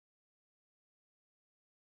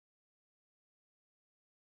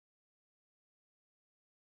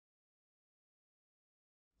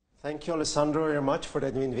Thank you, Alessandro, very much for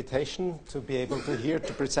that invitation to be able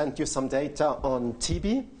to present you some data on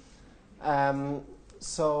TB.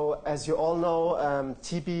 So, as you all know,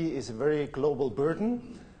 TB is a very global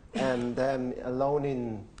burden, and alone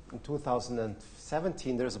in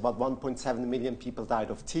 2017, there's about 1.7 million people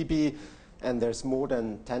died of TB, and there's more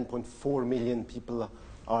than 10.4 million people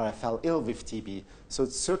fell ill with TB. So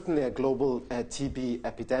it's certainly a global TB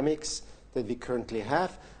epidemics that we currently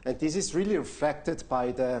have. And this is really reflected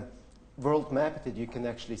by the world map that you can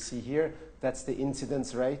actually see here. That's the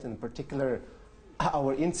incidence rate, in particular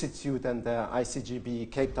our institute and the ICGEB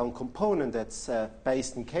Cape Town component that's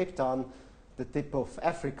based in Cape Town, the tip of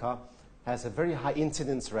Africa, has a very high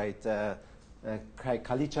incidence rate.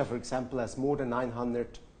 Kalicha, for example, has more than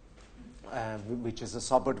 900, which is a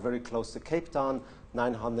suburb very close to Cape Town,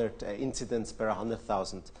 900 incidents per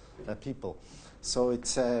 100,000 people. So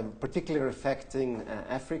it's particularly affecting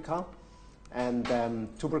Africa. And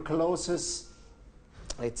tuberculosis,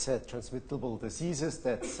 it's transmittable diseases.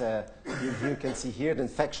 That's you can see here the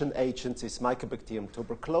infection agent is Mycobacterium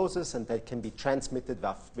tuberculosis, and that can be transmitted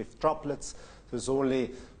with droplets. There's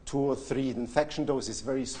only 2 or 3 infection doses,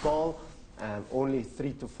 very small. Only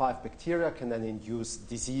 3 to 5 bacteria can then induce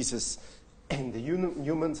diseases in the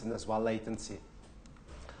humans and as well latency.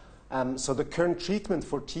 So the current treatment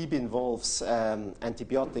for TB involves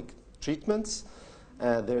antibiotic treatments.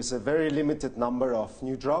 There's a very limited number of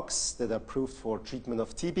new drugs that are approved for treatment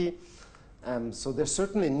of TB. So there's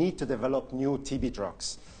certainly a need to develop new TB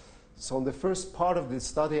drugs. So in the first part of this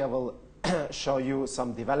study, I will show you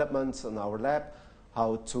some developments in our lab,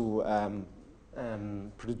 how to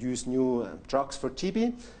produce new drugs for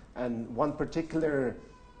TB. And one particular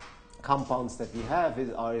compounds that we have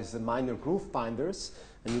is the minor groove binders.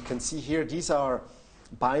 And you can see here, these are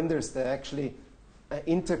binders that actually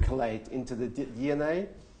intercalate into the DNA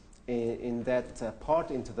in that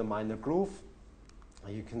part, into the minor groove.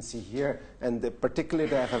 You can see here, and particularly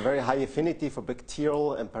they have a very high affinity for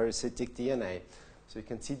bacterial and parasitic DNA. So you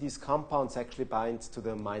can see these compounds actually bind to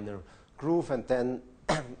the minor groove and then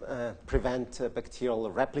prevent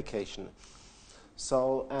bacterial replication.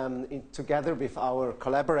 So together with our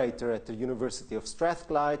collaborator at the University of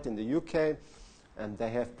Strathclyde in the UK, and they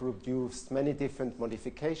have produced many different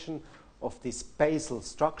modifications of this basal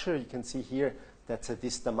structure. You can see here that's a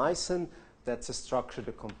distamycin. That's a structure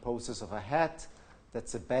that composes of a head.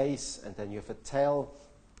 That's a base, and then you have a tail.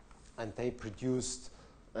 And they produced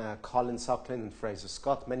Colin Suckling and Fraser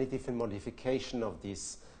Scott, many different modifications of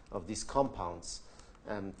these compounds.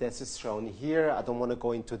 This is shown here. I don't want to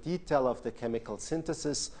go into detail of the chemical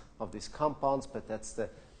synthesis of these compounds, but that's the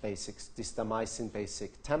basic distamycin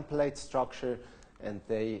basic template structure, and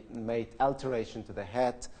they made alteration to the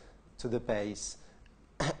head, to the base,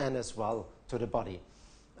 and as well to the body.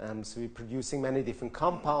 So we're producing many different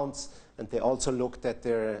compounds, and they also looked at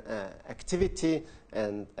their activity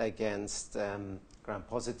and against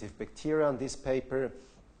gram-positive bacteria in this paper.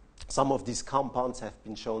 Some of these compounds have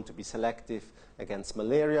been shown to be selective against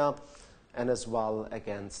malaria and as well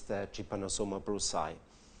against Trypanosoma brucei.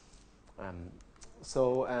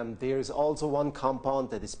 There is also one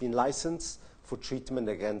compound that has been licensed for treatment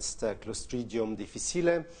against Clostridium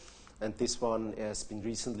difficile, and this one has been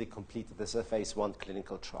recently completed as a phase 1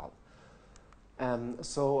 clinical trial.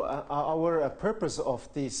 Our purpose of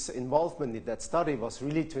this involvement in that study was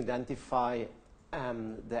really to identify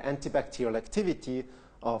the antibacterial activity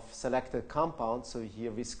of selected compounds. So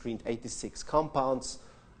here we screened 86 compounds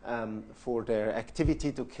for their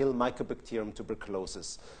activity to kill Mycobacterium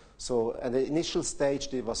tuberculosis. So at the initial stage,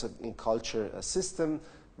 there was in culture a system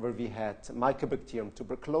where we had Mycobacterium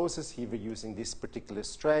tuberculosis. Here we're using this particular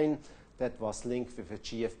strain that was linked with a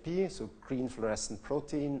GFP, so green fluorescent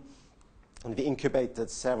protein. And we incubated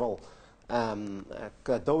several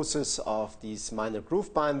doses of these minor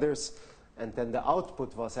groove binders. And then the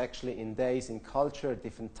output was actually in days in culture,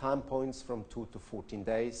 different time points from 2 to 14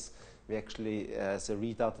 days. We actually, as a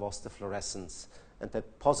readout, was the fluorescence. And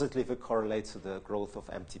that positively correlates to the growth of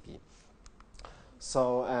MTB.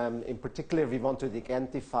 So in particular, we want to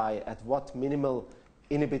identify at what minimal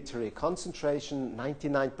inhibitory concentration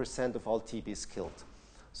 99% of all TB is killed.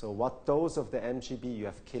 So what dose of the MGB you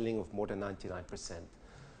have killing of more than 99%.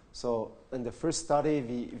 So in the first study,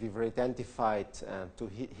 we were identified to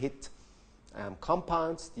hit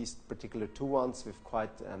compounds, these particular 2 ones with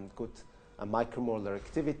quite good micromolar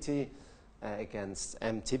activity against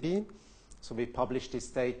MTB. So we published this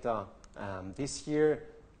data this year,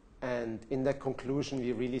 and in that conclusion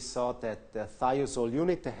we really saw that the thiazole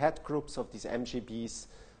unit, the head groups of these MGBs,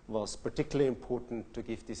 was particularly important to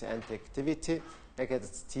give this anti-activity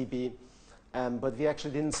against TB. But we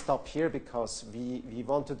actually didn't stop here because we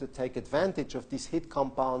wanted to take advantage of these hit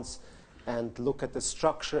compounds and look at the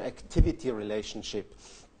structure-activity relationship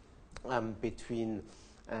between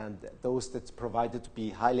those that provided to be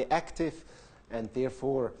highly active, and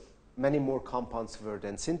therefore many more compounds were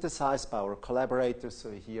then synthesized by our collaborators.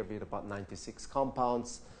 So here we had about 96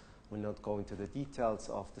 compounds. We'll not go into the details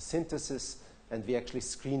of the synthesis, and we actually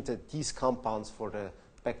screened these compounds for the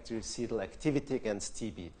bactericidal activity against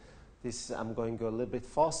TB. I'm going to go a little bit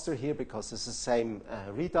faster here because it's the same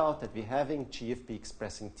readout that we're having, GFP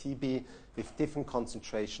expressing TB with different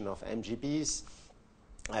concentration of MGBs.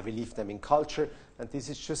 We leave them in culture, and this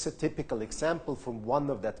is just a typical example from one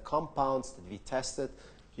of that compounds that we tested.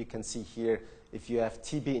 You can see here, if you have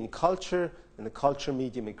TB in culture, in the culture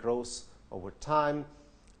medium, it grows over time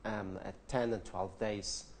at 10 and 12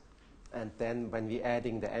 days. And then when we're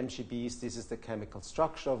adding the MGBs, this is the chemical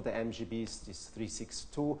structure of the MGBs, this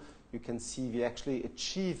 362, you can see we're actually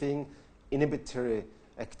achieving inhibitory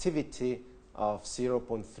activity of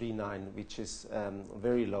 0.39, which is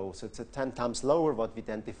very low. So it's 10 times lower what we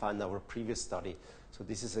identified in our previous study. So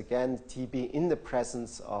this is again TB in the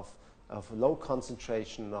presence of low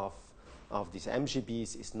concentration of these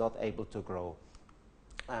MGBs is not able to grow.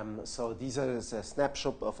 So these are a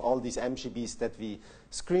snapshot of all these MGBs that we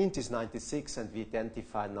screened, is 96, and we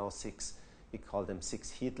identified now 6. We call them 6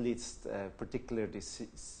 hit leads, particularly this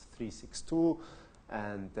 362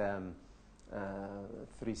 and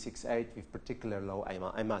 368 with particular low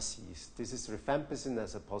MRCs. This is rifampicin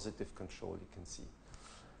as a positive control, you can see.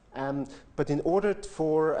 But in order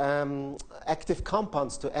for active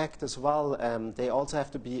compounds to act as well, they also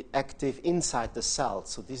have to be active inside the cell.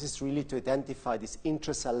 So this is really to identify this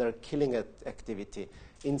intracellular killing activity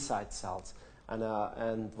inside cells.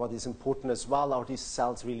 And what is important as well, are these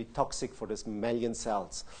cells really toxic for this mammalian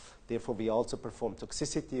cells? Therefore, we also perform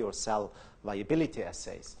toxicity or cell viability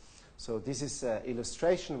assays. So this is an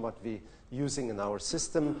illustration what we're using in our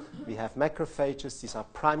system. We have macrophages. These are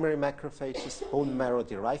primary macrophages, bone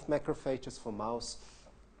marrow-derived macrophages for mouse.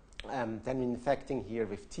 Then we're infecting here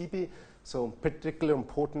with TB. So particularly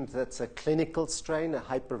important, that's a clinical strain, a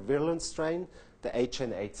hypervirulent strain, the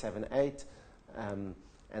HN878. And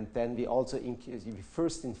then we also, we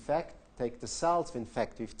first take the cells, we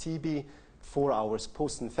infect with TB. 4 hours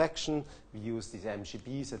post-infection, we use these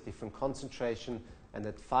MGBs at different concentration, and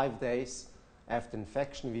at 5 days after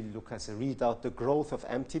infection, we look as a readout the growth of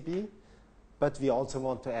MTB. But we also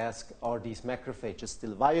want to ask, are these macrophages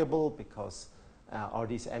still viable? Because are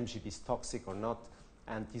these MGBs toxic or not?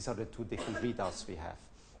 And these are the 2 different readouts we have.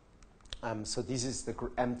 So this is the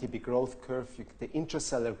MTB growth curve, the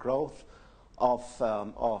intracellular growth of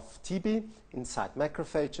TB inside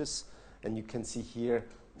macrophages. And you can see here,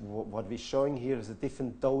 what we're showing here is a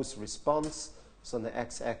different dose response. So on the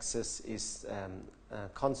x-axis is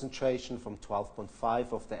concentration from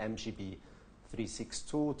 12.5 of the MGB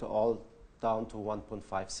 362 to all down to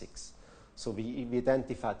 1.56. So we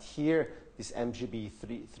identified here this MGB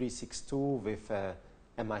 362 with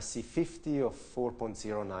MIC 50 of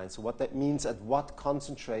 4.09. So what that means, at what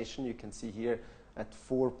concentration, you can see here at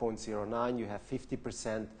 4.09, you have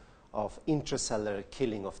 50% of intracellular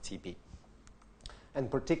killing of TB. And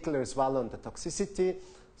particular as well on the toxicity.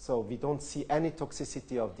 So we don't see any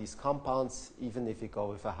toxicity of these compounds, even if we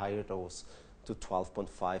go with a higher dose to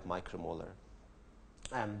 12.5 micromolar.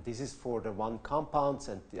 This is for the 1 compounds,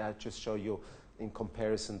 and I just show you in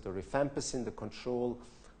comparison to rifampicin, the control,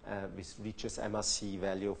 which reaches MRC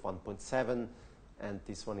value of 1.7, and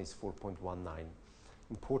this one is 4.19.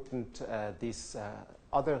 Important, these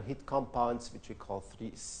other hit compounds, which we call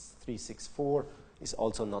 364, is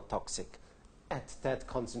also not toxic at that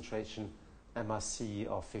concentration MRC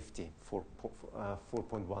of 50,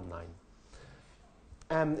 4.19.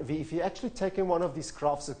 If you actually take in one of these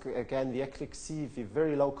graphs, again, we actually see the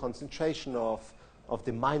very low concentration of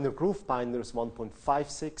the minor groove binders,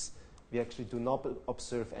 1.56, we actually do not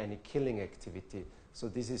observe any killing activity. So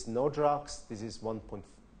this is no drugs, this is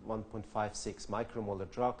 1.56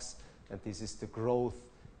 micromolar drugs, and this is the growth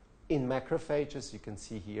in macrophages. You can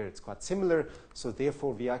see here it's quite similar. So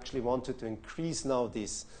therefore, we actually wanted to increase now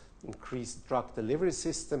this increased drug delivery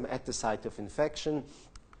system at the site of infection.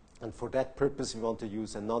 And for that purpose, we want to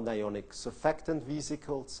use a non-ionic surfactant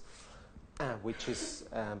vesicles, which is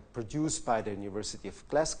produced by the University of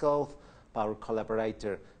Glasgow by our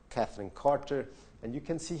collaborator, Catherine Carter. And you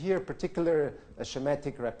can see here particular a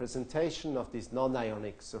schematic representation of these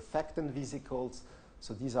non-ionic surfactant vesicles.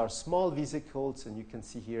 So these are small vesicles, and you can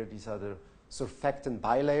see here these are the surfactant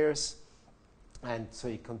bilayers. And so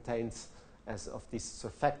it contains as of these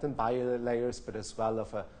surfactant bilayers, but as well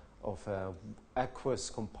of a aqueous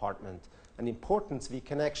compartment. and importance, we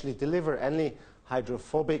can actually deliver any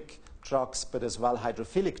hydrophobic drugs, but as well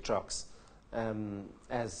hydrophilic drugs. And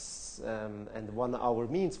one of our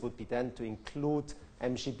means would be then to include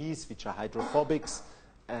MGBs, which are hydrophobics,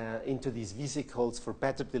 into these vesicles for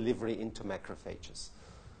better delivery into macrophages.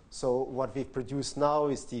 So what we've produced now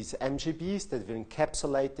is these MGBs that we're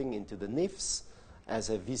encapsulating into the NIFs as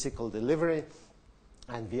a vesicle delivery.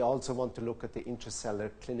 And we also want to look at the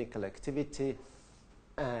intracellular clinical activity.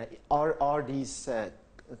 Are these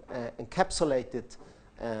encapsulated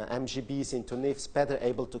MGBs into NIFs better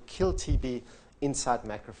able to kill TB inside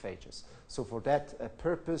macrophages? So for that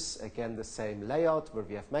purpose, again, the same layout where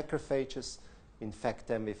we have macrophages, infect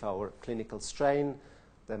them with our clinical strain,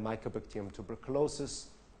 the Mycobacterium tuberculosis,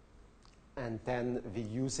 and then we're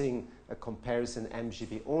using a comparison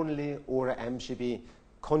MGB only or a MGB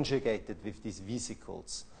conjugated with these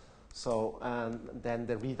vesicles. So then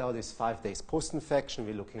the readout is 5 days post-infection.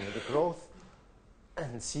 We're looking at the growth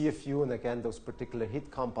and CFU, and again, those particular hit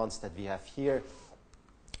compounds that we have here.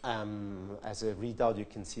 As a readout, you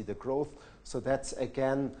can see the growth. So that's,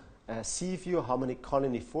 again, CFU, how many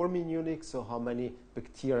colony-forming units, so how many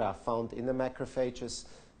bacteria are found in the macrophages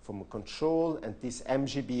from a control, and this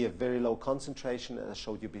MGB, a very low concentration. As I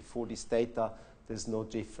showed you before this data, there's no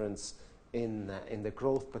difference in the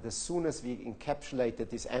growth. But as soon as we encapsulated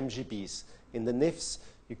these MGBs in the NIFs,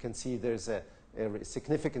 you can see there's a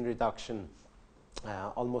significant reduction,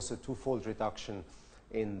 almost a twofold reduction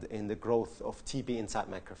in the growth of TB inside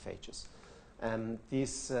macrophages.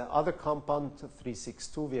 This other compound,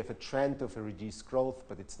 362, we have a trend of a reduced growth,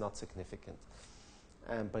 but it's not significant.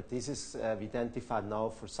 But this is identified now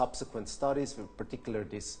for subsequent studies, in particular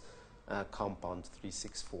this compound,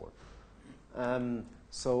 364.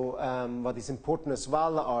 What is important as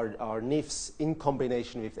well are NIFs in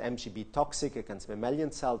combination with MGB toxic against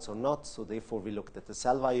mammalian cells or not. So therefore, we looked at the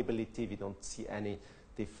cell viability. We don't see any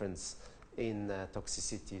difference in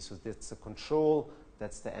toxicity. So that's the control,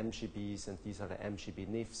 that's the MGBs, and these are the MGB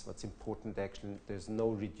NIFs. What's important, actually, there's no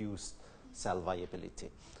reduced cell viability.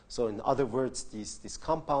 So in other words, these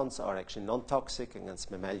compounds are actually non-toxic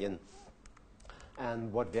against mammalian.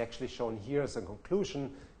 And what we actually shown here as a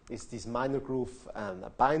conclusion is these minor groove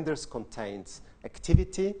binders contains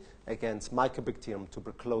activity against Mycobacterium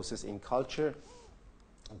tuberculosis in culture.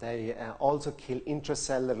 They also kill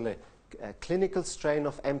intracellular clinical strain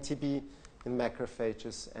of MTB in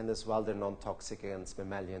macrophages, and as well they're non-toxic against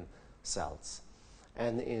mammalian cells.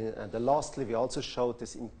 And lastly, we also showed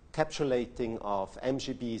this encapsulating of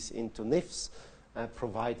MGBs into NIFs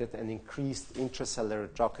provided an increased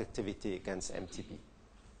intracellular drug activity against MTB.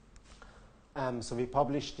 So we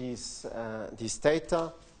published these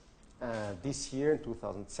data this year in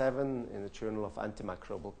 2007 in the Journal of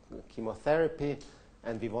Antimicrobial Chemotherapy,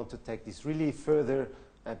 and we want to take this really further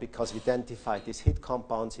because we identified these hit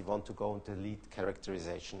compounds. We want to go into lead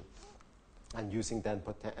characterization and using then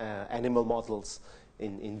animal models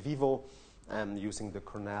in vivo, using the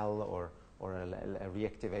Cornell or a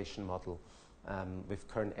reactivation model with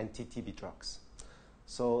current anti-TB drugs.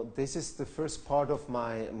 So this is the first part of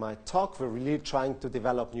my talk. We're really trying to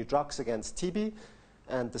develop new drugs against TB.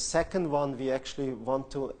 And the second one, we actually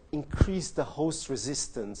want to increase the host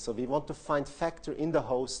resistance. So we want to find factor in the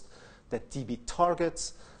host that TB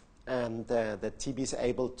targets, and that TB is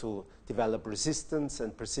able to develop resistance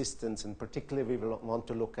and persistence. And particularly, we want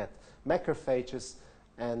to look at macrophages,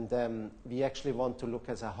 and we actually want to look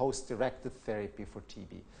as a host-directed therapy for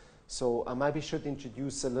TB. So I maybe should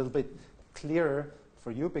introduce a little bit clearer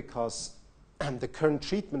for you, because the current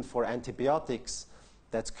treatment for antibiotics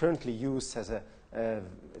that's currently used has a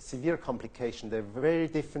severe complication. There are very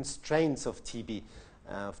different strains of TB,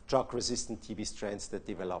 drug-resistant TB strains that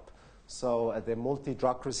develop. So they're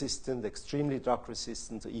multi-drug resistant, extremely drug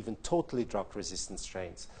resistant, or even totally drug resistant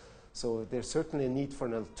strains. So there's certainly a need for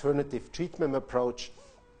an alternative treatment approach,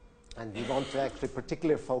 and we want to actually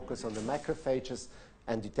particularly focus on the macrophages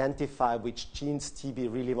and identify which genes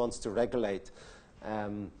TB really wants to regulate.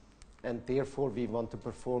 And therefore, we want to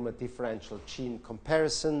perform a differential gene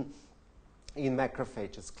comparison in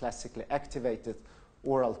macrophages, classically activated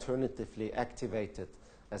or alternatively activated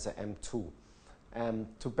as a M2.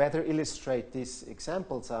 To better illustrate these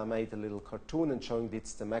examples, I made a little cartoon and showing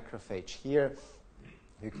it's the macrophage here.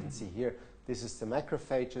 You can see here, this is the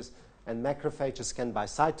macrophages, and macrophages can by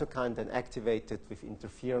cytokine then activated with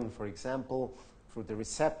interferon, for example, through the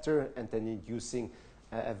receptor, and then inducing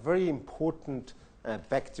a very important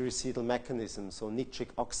bactericidal mechanism, so nitric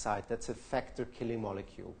oxide, that's a factor killing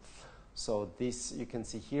molecule. So this, you can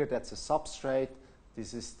see here, that's a substrate.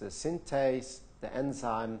 This is the synthase, the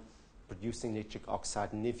enzyme producing nitric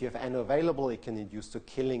oxide. And if you have N available, it can induce the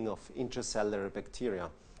killing of intracellular bacteria.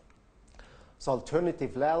 So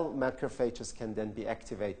alternative macrophages can then be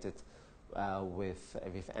activated with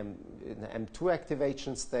in the M2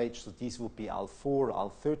 activation stage. So these would be IL-4,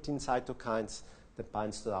 IL-13 cytokines that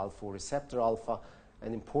binds to the IL-4 receptor alpha.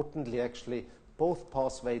 And importantly, actually, both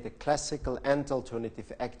pathway, the classical and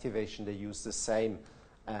alternative activation, they use the same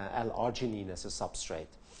L-arginine as a substrate.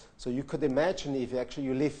 So you could imagine if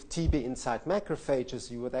you leave TB inside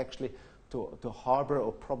macrophages, you would actually to harbor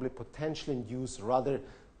or probably potentially induce rather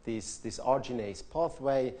this arginase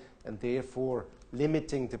pathway, and therefore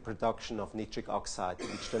limiting the production of nitric oxide,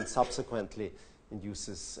 which then subsequently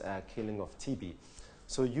induces killing of TB.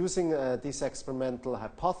 So using this experimental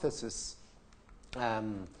hypothesis,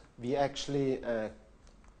 we actually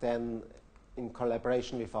then, in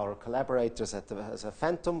collaboration with our collaborators as a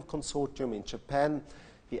Phantom Consortium in Japan,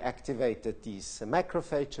 we activated these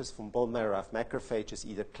macrophages from bone marrow macrophages,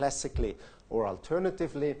 either classically or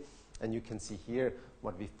alternatively. And you can see here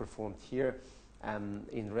what we've performed here.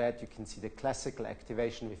 In red, you can see the classical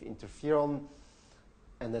activation with interferon,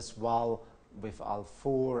 and as well with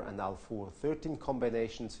IL-4 and IL-4/13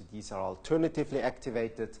 combinations. So these are alternatively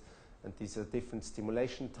activated, and these are different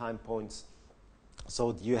stimulation time points.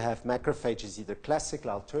 So you have macrophages either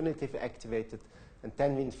classical, alternatively activated, and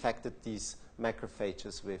then we infected these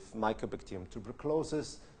macrophages with Mycobacterium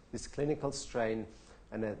tuberculosis, this clinical strain.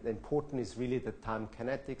 And important is really the time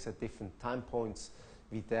kinetics at different time points.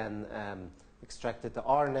 We then extracted the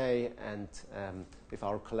RNA, and with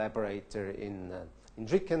our collaborator in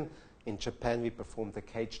Riken in Japan, we performed the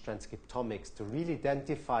cage transcriptomics to really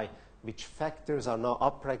identify which factors are now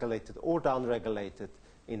upregulated or downregulated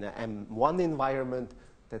in an M1 environment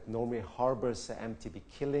that normally harbors MTB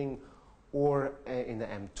killing, or in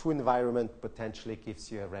an M2 environment potentially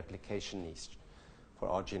gives you a replication niche for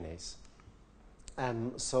arginase.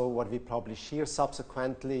 So what we publish here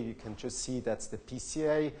subsequently, you can just see that's the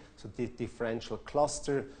PCA, so the differential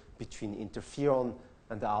cluster between interferon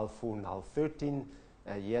and the IL-4 and IL-13.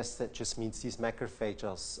 Yes, that just means these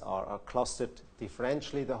macrophages are clustered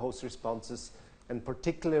differentially, the host responses. And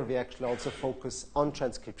particularly, we actually also focus on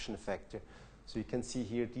transcription factor. So you can see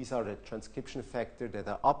here, these are the transcription factor that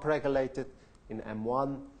are upregulated in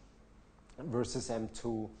M1 versus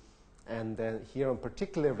M2. And then here in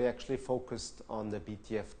particular, we actually focused on the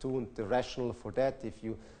BTF2, and the rationale for that, if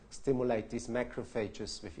you stimulate these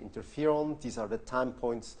macrophages with interferon, these are the time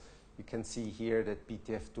points. You can see here that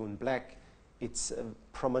BTF2 in black, it's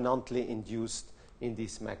prominently induced in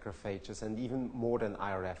these macrophages, and even more than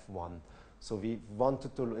IRF1. So we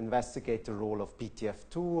wanted to investigate the role of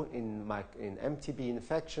BTF2 in MTB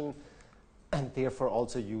infection, and therefore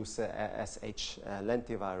also use a SH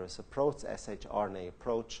lentivirus approach, shRNA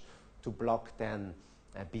approach, to block then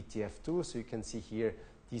BTF2. So you can see here,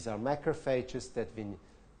 these are macrophages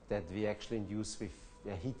that we actually induce with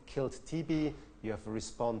heat-killed TB. You have a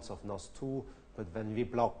response of NOS2, but when we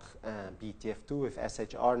block BTF2 with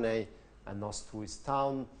shRNA and NOS2 is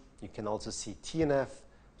down, you can also see TNF,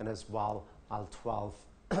 and as well IL-12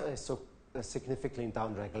 is so significantly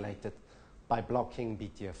downregulated by blocking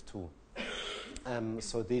BTF2.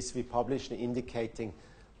 So this we published indicating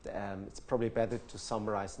it's probably better to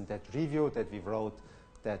summarize in that review that we wrote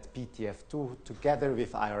that BTF2 together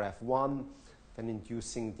with IRF1 then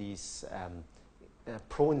inducing these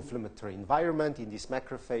pro-inflammatory environment in these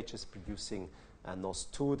macrophages producing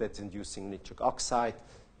NOS2 that's inducing nitric oxide.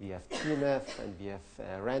 We have TNF and we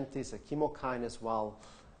have RANTES, a chemokine as well,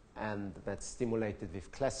 and that's stimulated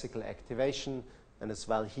with classical activation, and as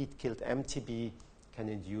well heat-killed MTB can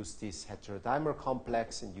induce this heterodimer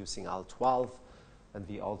complex inducing IL-12, and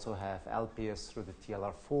we also have LPS through the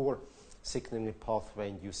TLR4 signaling pathway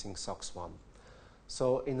inducing SOX1.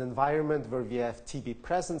 So in an environment where we have TB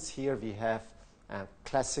presence here, we have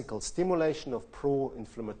classical stimulation of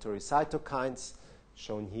pro-inflammatory cytokines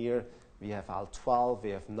shown here. We have IL-12, we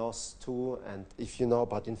have NOS2, and if you know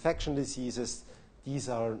about infection diseases, these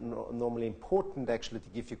are normally important actually to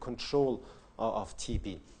give you control of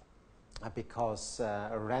TB. Because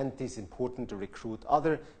RANT is important to recruit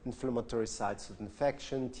other inflammatory sites of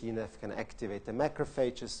infection. TNF can activate the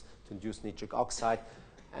macrophages to induce nitric oxide,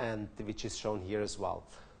 and which is shown here as well.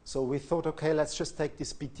 So we thought, okay, let's just take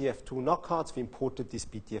these BTF2 knockouts. We imported these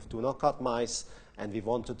BTF2 knockout mice, and we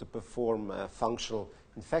wanted to perform functional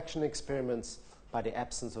infection experiments by the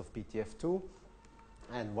absence of BTF2.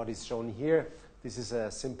 And what is shown here, this is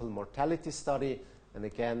a simple mortality study. And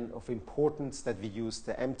again, of importance that we use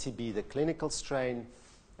the MTB, the clinical strain,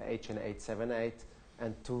 HN878.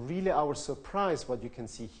 And to really our surprise, what you can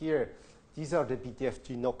see here, these are the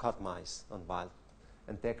BTF2 knockout mice on wild.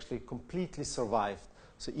 and they actually completely survived.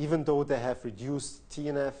 So even though they have reduced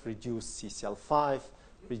TNF, reduced CCL5,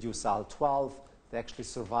 reduced IL-12, they actually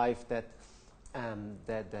survived that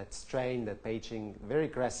strain, that Beijing, very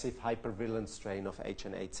aggressive, hypervirulent strain of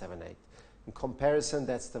HN878. In comparison,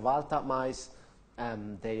 that's the wild-type mice.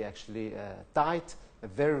 They actually died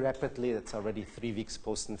very rapidly. That's already 3 weeks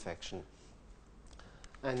post-infection.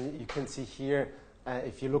 And you can see here,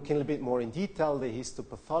 if you look a little bit more in detail, the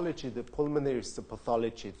histopathology, the pulmonary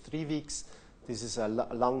histopathology at 3 weeks. This is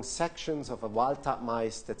long sections of a wild-type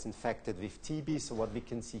mice that's infected with TB. So what we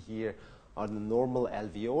can see here are the normal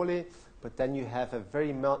alveoli, but then you have a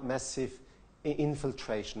very massive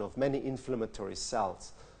infiltration of many inflammatory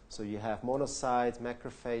cells. So you have monocytes,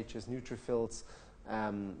 macrophages, neutrophils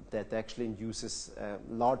that actually induces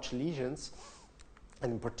large lesions.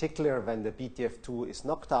 And in particular, when the BTF2 is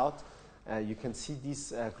knocked out, you can see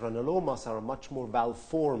these granulomas are much more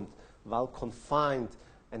well-formed, well-confined,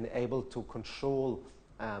 and able to control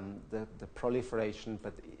the proliferation.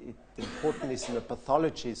 But the important is in the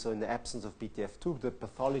pathology, so in the absence of BTF2, the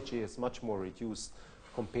pathology is much more reduced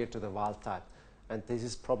compared to the wild type. And this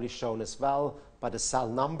is probably shown as well by the cell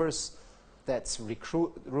numbers that's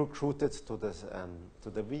recruited to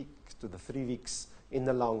the 3 weeks in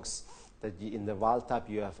the lungs. That in the wild type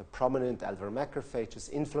you have a prominent alveolar macrophages,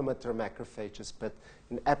 inflammatory macrophages, but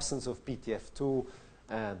in absence of BTF2,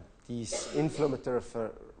 these inflammatory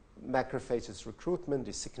macrophages recruitment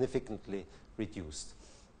is significantly reduced.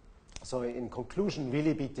 So in conclusion,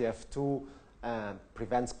 really BTF2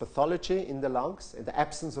 prevents pathology in the lungs. In the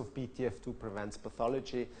absence of BTF2 prevents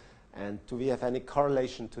pathology. And do we have any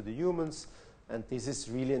correlation to the humans? And this is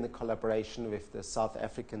really in a collaboration with the South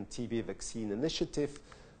African TB Vaccine Initiative,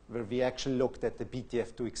 where we actually looked at the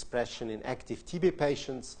BTF2 expression in active TB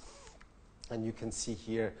patients. And you can see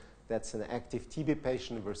here that's an active TB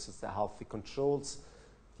patient versus the healthy controls.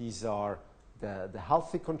 These are the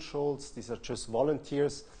healthy controls. These are just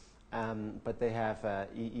volunteers, but they have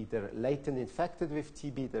either latent infected with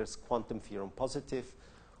TB, there's quantum furon positive,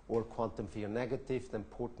 or quantum furon negative. The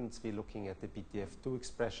importance, we're looking at the BTF2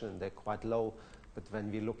 expression, and they're quite low. But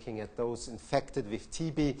when we're looking at those infected with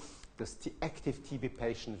TB, the active TB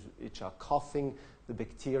patients which are coughing the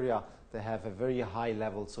bacteria, they have a very high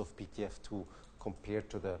levels of BTF2 compared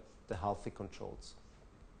to the healthy controls.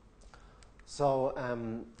 So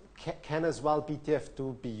can as well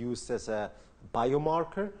BTF2 be used as a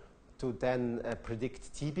biomarker to then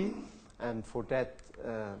predict TB? And for that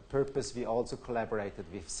purpose, we also collaborated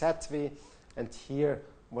with SATV. And here,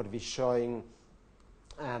 what we're showing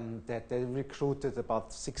that they recruited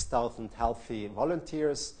about 6,000 healthy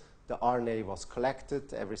volunteers. The RNA was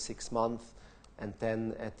collected every 6 months. And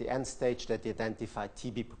then at the end stage, that identified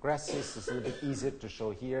TB progresses. It's a little bit easier to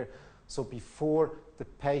show here. So before the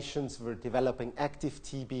patients were developing active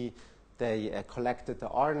TB, they collected the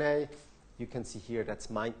RNA. You can see here that's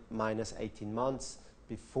minus 18 months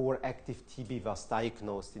before active TB was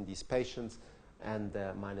diagnosed in these patients, and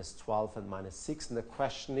minus 12 and minus 6. And the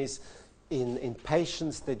question is, in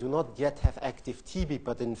patients that do not yet have active TB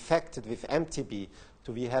but infected with MTB,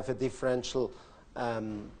 do we have a differential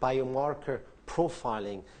biomarker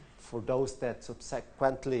profiling for those that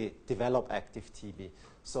subsequently develop active TB?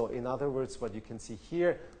 So in other words, what you can see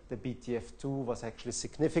here, the BTF2 was actually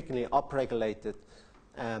significantly upregulated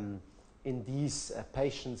in these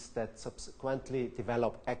patients that subsequently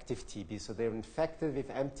develop active TB. So they're infected with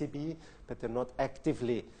MTB, but they're not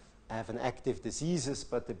actively have an active diseases,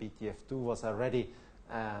 but the BTF2 was already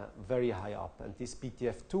very high up. And this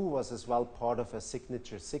BTF2 was as well part of a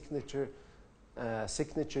signature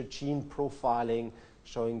gene profiling,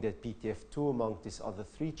 showing that BTF2 among these other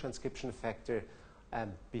 3 transcription factors,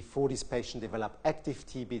 before this patient develop active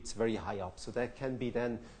TB, it's very high up. So that can be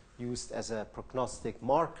then used as a prognostic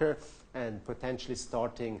marker and potentially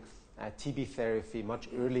starting TB therapy much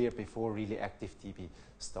earlier before really active TB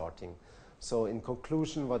starting. So in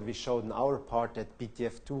conclusion, what we showed in our part, that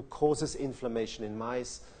BTF2 causes inflammation in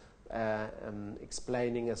mice,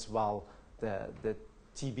 explaining as well the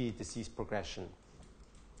TB disease progression.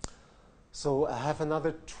 So I have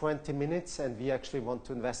another 20 minutes, and we actually want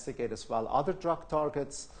to investigate as well other drug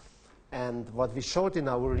targets. And what we showed in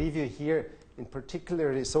our review here, in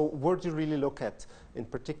particular, so what do you really look at? In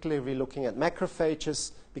particular, we're looking at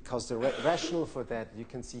macrophages, because the rationale for that, you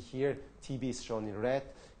can see here, TB is shown in red.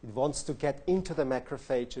 It wants to get into the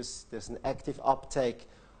macrophages. There's an active uptake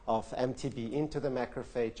of MTB into the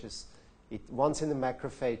macrophages. Once in the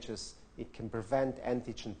macrophages, it can prevent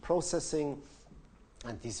antigen processing,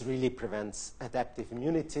 and this really prevents adaptive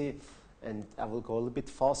immunity. And I will go a little bit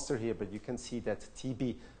faster here, but you can see that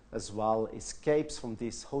TB as well escapes from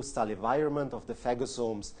this hostile environment of the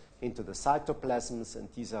phagosomes into the cytoplasms, and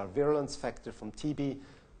these are virulence factors from TB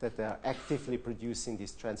that are actively producing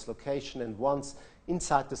this translocation, and once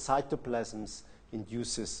inside the cytoplasms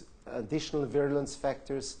induces additional virulence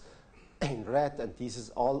factors in red, and this is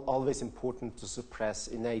always important to suppress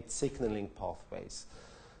innate signaling pathways.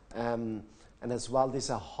 And as well, this is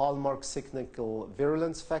a hallmark signal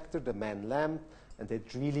virulence factor, the man-lamb, and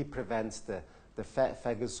it really prevents the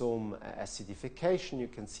phagosome acidification. You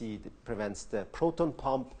can see it prevents the proton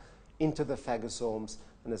pump into the phagosomes,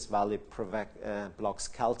 and as well it blocks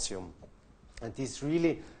calcium. And this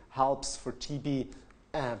really helps for TB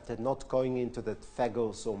that not going into the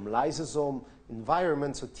phagosome-lysosome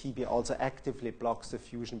environment. So TB also actively blocks the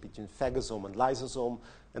fusion between phagosome and lysosome,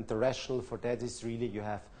 and the rationale for that is really you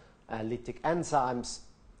have lytic enzymes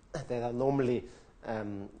that are normally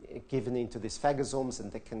given into these phagosomes,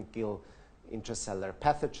 and they can kill intracellular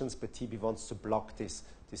pathogens, but TB wants to block this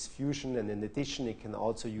fusion, and in addition it can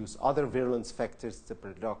also use other virulence factors that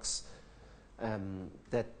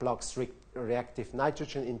blocks reactive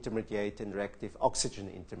nitrogen intermediate and reactive oxygen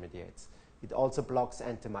intermediates. It also blocks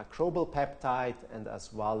antimicrobial peptide, and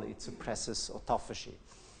as well it suppresses autophagy,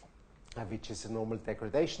 which is a normal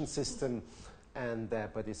degradation system, and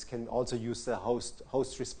but it can also use the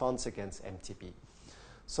host response against MTB.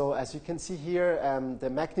 So as you can see here, the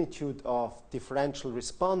magnitude of differential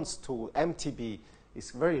response to MTB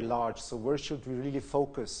is very large. So where should we really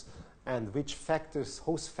focus, and which factors,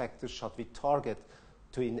 host factors, should we target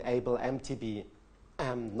to enable MTB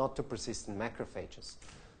not to persist in macrophages?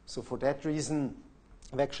 So for that reason,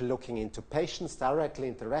 we're actually looking into patients directly,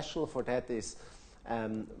 and the rationale for that is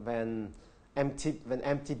when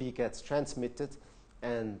MTB gets transmitted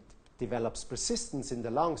and develops persistence in the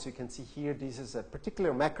lungs, you can see here this is a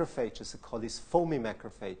particular macrophages, they call these foamy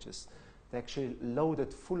macrophages. They're actually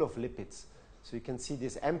loaded full of lipids. So you can see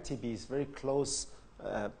this MTB is very close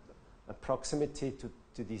proximity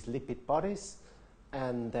to these lipid bodies.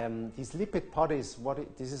 And these lipid bodies,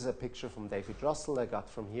 this is a picture from David Russell I got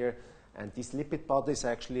from here, and these lipid bodies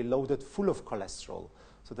are actually loaded full of cholesterol.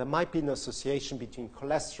 So there might be an association between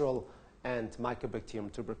cholesterol and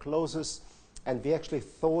Mycobacterium tuberculosis. And we actually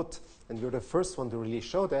thought, and you're the first one to really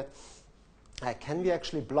show that, can we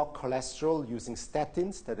actually block cholesterol using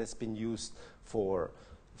statins that has been used for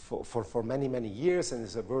many, many years, and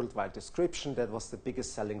is a worldwide description. That was the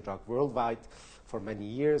biggest selling drug worldwide for many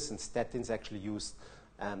years, and statins actually used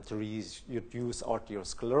to reduce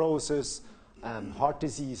arteriosclerosis, heart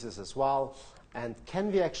diseases as well. And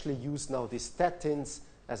can we actually use now these statins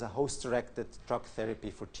as a host-directed drug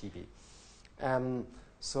therapy for TB?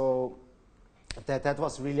 So that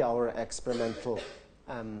was really our experimental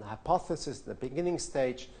hypothesis in the beginning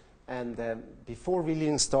stage. And before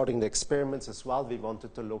really starting the experiments as well, we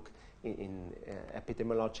wanted to look in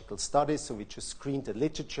epidemiological studies. So we just screened the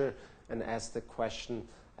literature and asked the question,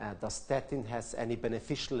 does statin has any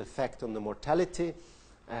beneficial effect on the mortality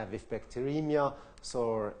with bacteremia?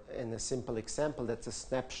 So in a simple example, that's a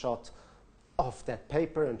snapshot of that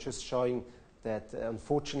paper, and just showing that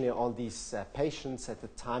unfortunately all these patients at the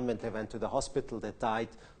time when they went to the hospital, they died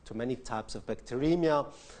to many types of bacteremia.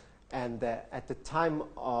 And at the time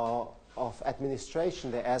of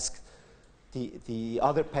administration, they asked the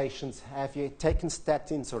other patients, have you taken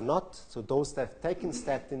statins or not? So those that have taken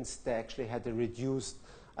statins, they actually had a reduced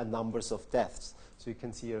numbers of deaths. So you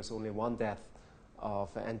can see there's only one death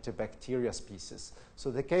of antibacterial species.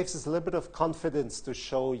 So that gives us a little bit of confidence to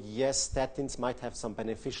show, yes, statins might have some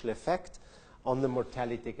beneficial effect on the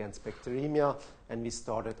mortality against bacteremia, and we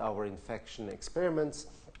started our infection experiments.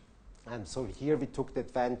 And so here we took the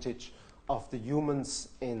advantage of the humans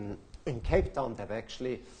in Cape Town that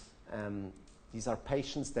actually, these are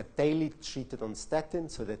patients that daily treated on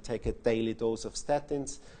statins, so they take a daily dose of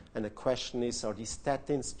statins. And the question is, are these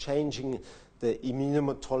statins changing the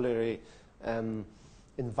immunomodulatory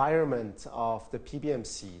environment of the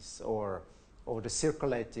PBMCs or the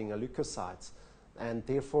circulating leukocytes? And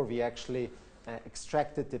therefore, we actually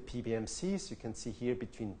extracted the PBMCs. You can see here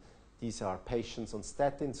between these are patients on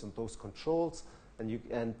statins and those controls.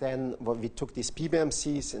 And then when we took these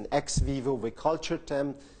PBMCs in ex vivo, we cultured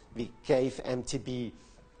them. We gave MTB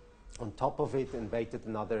on top of it and waited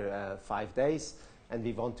another 5 days. And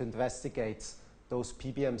we want to investigate those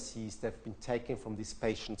PBMCs that have been taken from these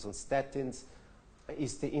patients on statins.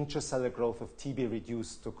 Is the intracellular growth of TB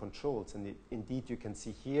reduced to controls? And indeed, you can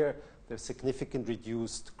see here there's significant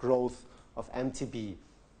reduced growth of MTB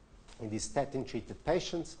in these statin-treated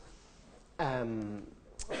patients. From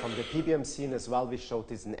the PBMC, and as well, we showed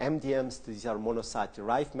this in MDMs. These are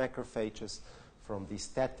monocyte-derived macrophages from these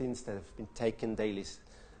statins that have been taken daily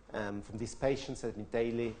from these patients that have been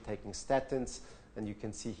daily taking statins. And you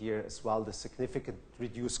can see here as well the significant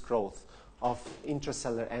reduced growth of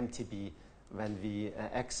intracellular MTB when we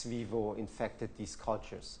ex vivo infected these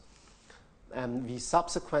cultures. We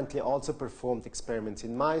subsequently also performed experiments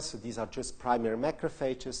in mice. So these are just primary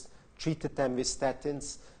macrophages, treated them with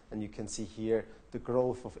statins, and you can see here the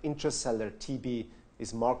growth of intracellular TB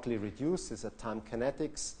is markedly reduced. This is at time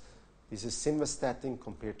kinetics. This is simvastatin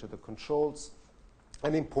compared to the controls.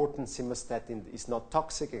 And important, simvastatin is not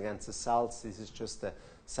toxic against the cells. This is just the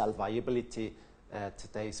cell viability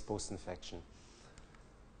today's post-infection.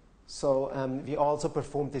 So we also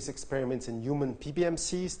performed these experiments in human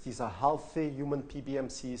PBMCs. These are healthy human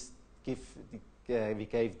PBMCs. We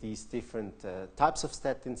gave these different types of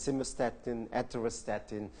statin, simvastatin,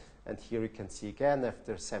 atorvastatin, and here you can see again,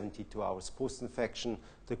 after 72 hours post-infection,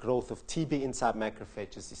 the growth of TB inside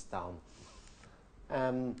macrophages is down.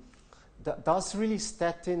 Does really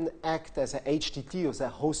statin act as a HDT, as a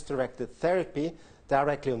host-directed therapy,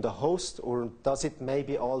 directly on the host, or does it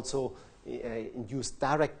maybe also induce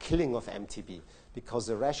direct killing of MTB? Because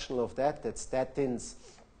the rationale of that statins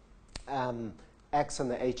acts on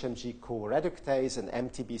the HMG co-reductase, and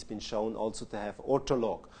MTB has been shown also to have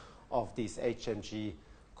ortholog of this HMG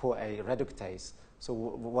CoA reductase. So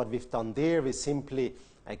what we've done there, we simply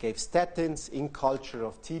gave statins in culture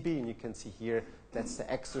of TB, and you can see here that's the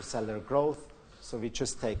extracellular growth. So we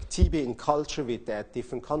just take TB in culture with that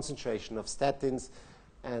different concentration of statins,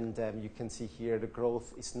 and you can see here the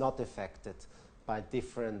growth is not affected by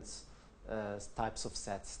different types of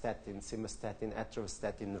statins, simvastatin,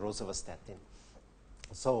 atorvastatin, rosuvastatin.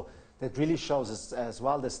 So that really shows us as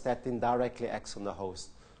well the statin directly acts on the host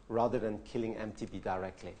rather than killing MTB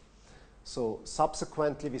directly. So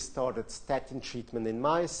subsequently we started statin treatment in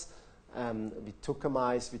mice. We took a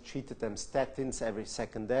mice, we treated them statins every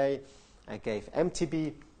second day. I gave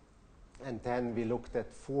MTB, and then we looked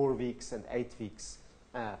at 4 weeks and 8 weeks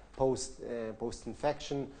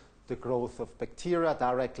post-infection, the growth of bacteria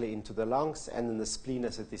directly into the lungs and in the spleen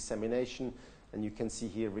as a dissemination. And you can see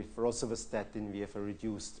here with rosuvastatin we have a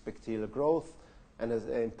reduced bacterial growth, and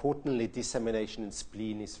importantly dissemination in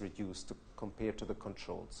spleen is reduced compared to the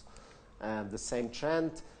controls. The same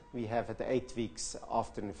trend we have at the 8 weeks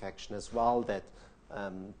after infection as well, that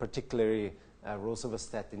particularly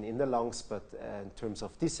rosuvastatin in the lungs, but in terms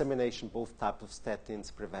of dissemination, both types of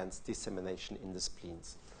statins prevents dissemination in the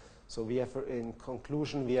spleens. So we have, in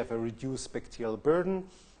conclusion, we have a reduced bacterial burden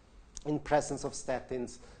in presence of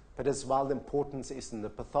statins, but as well the importance is in the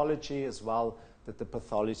pathology as well, that the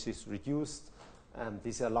pathology is reduced.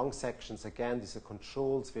 These are lung sections again, these are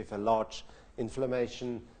controls with a large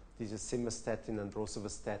inflammation. These are simvastatin and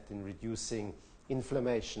rosuvastatin reducing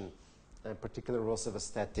inflammation, particularly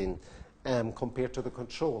rosuvastatin, compared to the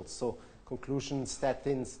controls. So conclusion,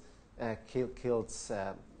 statins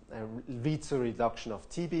leads to a reduction of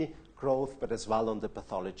TB growth, but as well on the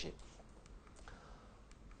pathology.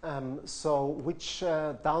 So which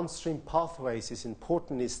downstream pathways is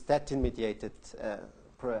important is statin-mediated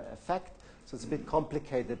effect. So it's a bit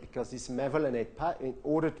complicated because this mevalonate, in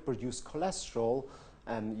order to produce cholesterol,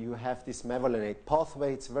 you have this mevalonate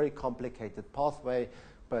pathway. It's a very complicated pathway,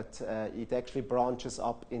 but it actually branches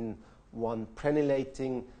up in one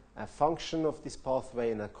prenylating function of this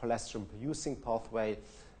pathway and a cholesterol-producing pathway.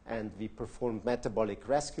 And we performed metabolic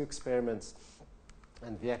rescue experiments,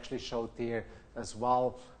 and we actually showed here as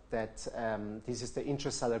well that this is the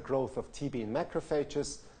intracellular growth of TB in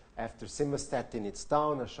macrophages. After simvastatin, it's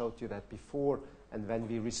down. I showed you that before. And when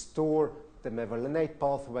we restore the mevalonate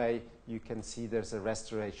pathway, you can see there's a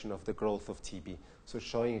restoration of the growth of TB. So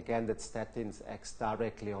showing again that statins acts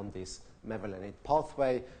directly on this mevalonate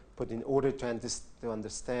pathway. But in order to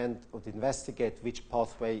understand or to investigate which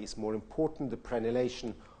pathway is more important, the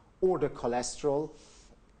prenylation or the cholesterol,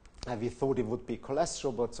 we thought it would be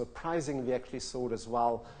cholesterol, but surprisingly we actually saw as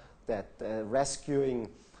well that rescuing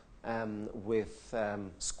with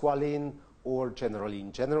squalene or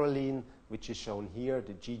generalin, which is shown here,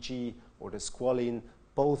 the GG or the squalene,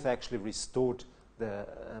 both actually restored the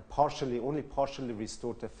only partially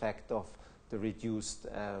restored effect of the reduced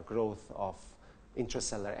growth of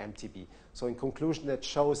intracellular MTB. So in conclusion, that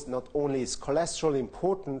shows not only is cholesterol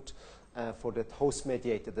important for that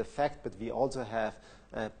host-mediated effect, but we also have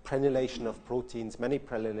prenylation of proteins, many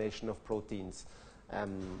prenylation of proteins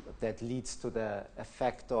that leads to the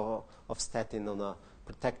effect of statin on a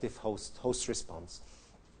protective host response.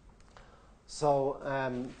 So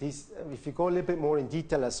if you go a little bit more in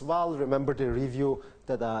detail as well, remember the review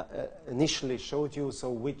that I initially showed you, so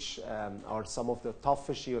which are some of the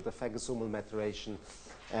autophagy or the phagosomal maturation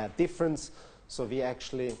difference. So we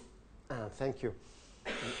actually, thank you.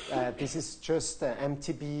 This is just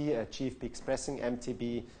MTB, GFP expressing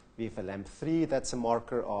MTB with a LAMP3. That's a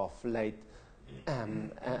marker of late,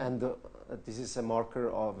 this is a marker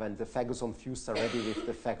of when the phagosome fused already with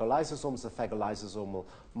the phagolysosomes, the phagolysosomal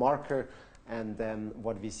marker. And then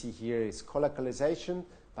what we see here is colocalization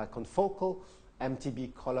by confocal.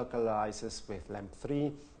 MTB colocalizes with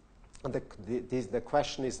LAMP3. And the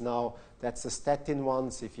question is now, that's the statin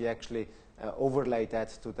ones. If you actually overlay that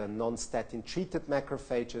to the non-statin treated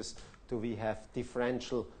macrophages, do we have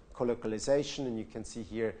differential colocalization? And you can see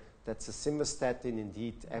here that's a simvastatin.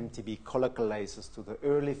 Indeed, MTB colocalizes to the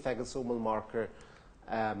early phagosomal marker.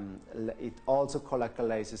 It also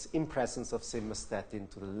colocalizes in presence of simvastatin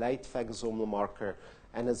to the late phagosomal marker,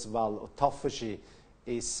 and as well autophagy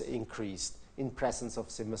is increased in presence of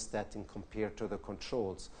simvastatin compared to the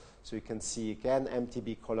controls. So you can see again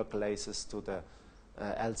MTB colocalizes to the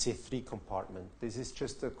LC3 compartment. This is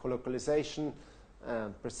just a colocalization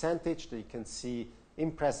percentage that you can see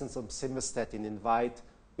in presence of simvastatin in white,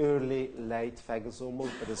 early, late phagosomal,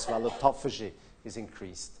 but as well autophagy is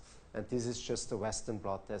increased. And this is just the Western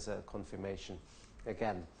blot as a confirmation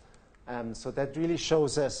again. So that really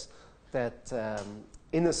shows us that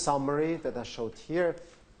in a summary that I showed here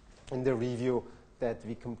in the review, that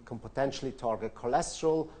we can potentially target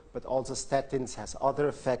cholesterol, but also statins has other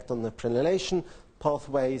effect on the prenylation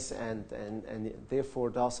pathways, and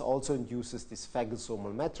therefore thus also induces this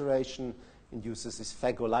phagosomal maturation, induces this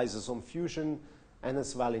phagolysosome fusion, and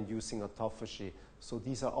as well inducing autophagy. So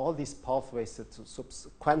these are all these pathways that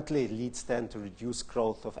subsequently leads then to reduced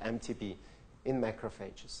growth of MTB in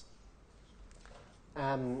macrophages.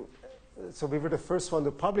 So we were the first one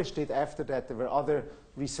to publish it. After that, there were other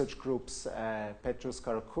research groups. Petros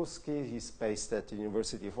Karakuski, he's based at the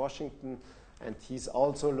University of Washington, and he's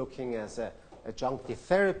also looking as a adjunctive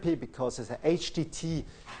therapy, because as a HTT,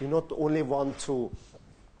 you not only want to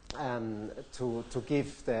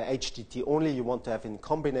give the HTT only, you want to have in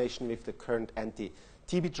combination with the current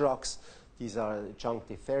anti-TB drugs. These are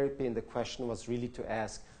adjunctive therapy, and the question was really to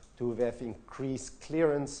ask, do we have increased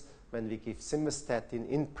clearance when we give simvastatin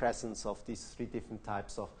in presence of these three different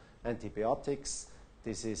types of antibiotics?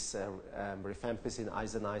 This is rifampicin,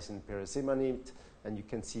 isoniazid, pyrazimamide, and you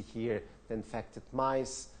can see here the infected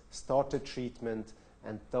mice started treatment,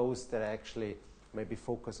 and those that actually maybe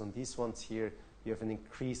focus on these ones here, you have an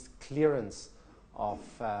increased clearance of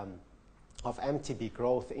MTB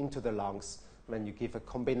growth into the lungs when you give a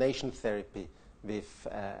combination therapy with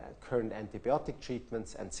current antibiotic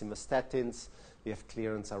treatments and simvastatins. We have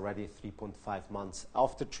clearance already 3.5 months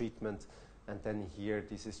after treatment, and then here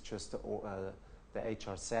this is just the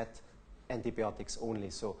HRZ antibiotics only.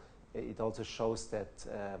 So it also shows that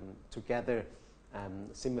together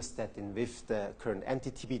simvastatin with the current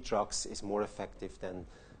anti-TB drugs is more effective than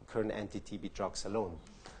current anti-TB drugs alone.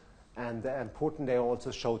 And important, they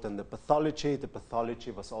also showed on the pathology. The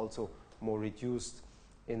pathology was also more reduced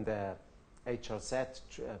in the HRZ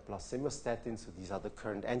plus simvastatin. So these are the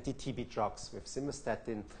current anti-TB drugs with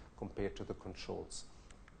simvastatin compared to the controls.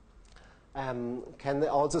 Can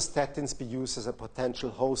also statins be used as a potential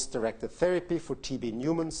host-directed therapy for TB in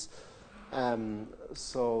humans?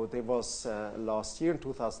 So there was last year in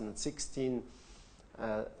 2016,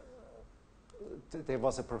 there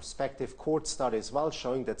was a prospective cohort study as well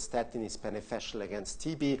showing that statin is beneficial against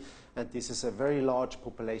TB, and this is a very large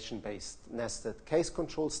population-based nested case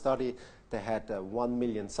control study. They had 1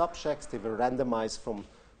 million subjects. They were randomized from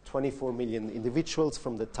 24 million individuals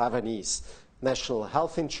from the Taiwanese National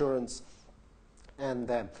Health Insurance.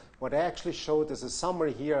 And what I actually showed as a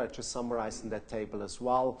summary here, I just summarized in that table as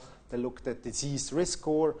well. They looked at disease risk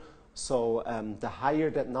score. So the higher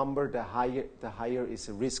that number, the higher is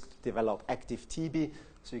a risk to develop active TB.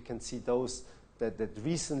 So you can see those that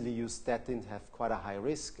recently used statins have quite a high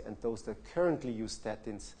risk, and those that currently use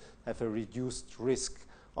statins have a reduced risk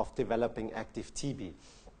of developing active TB.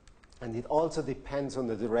 And it also depends on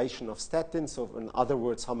the duration of statins. So in other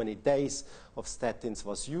words, how many days of statins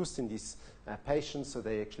was used in these patients. So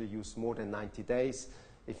they actually used more than 90 days.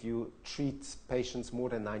 If you treat patients more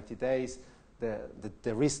than 90 days,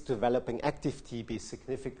 the risk to developing active TB is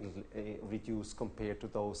significantly reduced compared to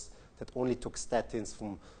those that only took statins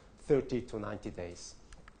from 30 to 90 days.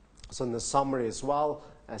 So in the summary as well,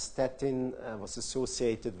 a statin was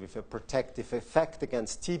associated with a protective effect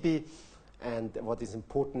against TB. And what is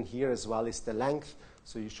important here as well is the length.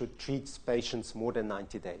 So you should treat patients more than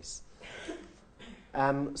 90 days.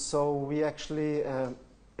 So we actually,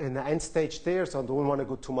 in the end stage there, so I don't want to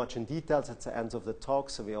go too much in details at the end of the talk.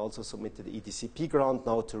 So we also submitted the EDCP grant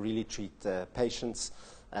now to really treat patients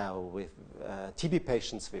with TB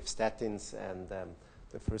patients with statins, and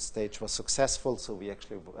The first stage was successful, so we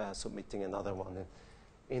actually submitting another one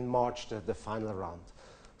in March, the final round.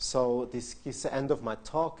 So this is the end of my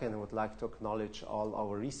talk, and I would like to acknowledge all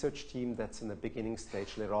our research team that's in the beginning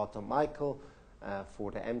stage, Reto Michael,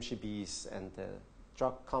 for the MGBs and the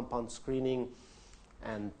drug compound screening,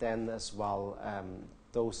 and then as well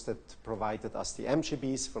those that provided us the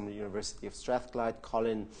MGBs from the University of Strathclyde,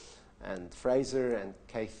 Colin and Fraser, and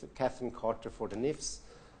Catherine Carter for the NIFs,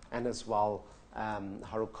 and as well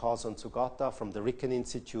Harukazu Sugata from the Riken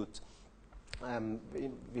Institute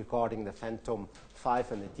regarding the Phantom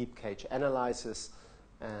 5 and the deep cage analysis,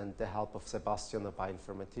 and the help of Sebastian, the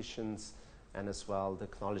bioinformaticians, and as well the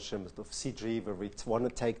acknowledgement of ICGEB, where we want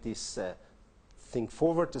to take this thing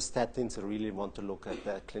forward, the statins. I really want to look at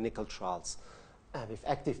the clinical trials with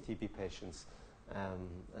active TB patients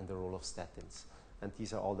and the role of statins. And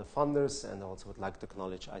these are all the funders, and I also would like to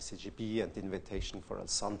acknowledge ICGEB and the invitation for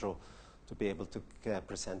Alessandro to be able to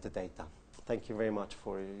present the data. Thank you very much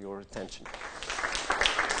for your attention.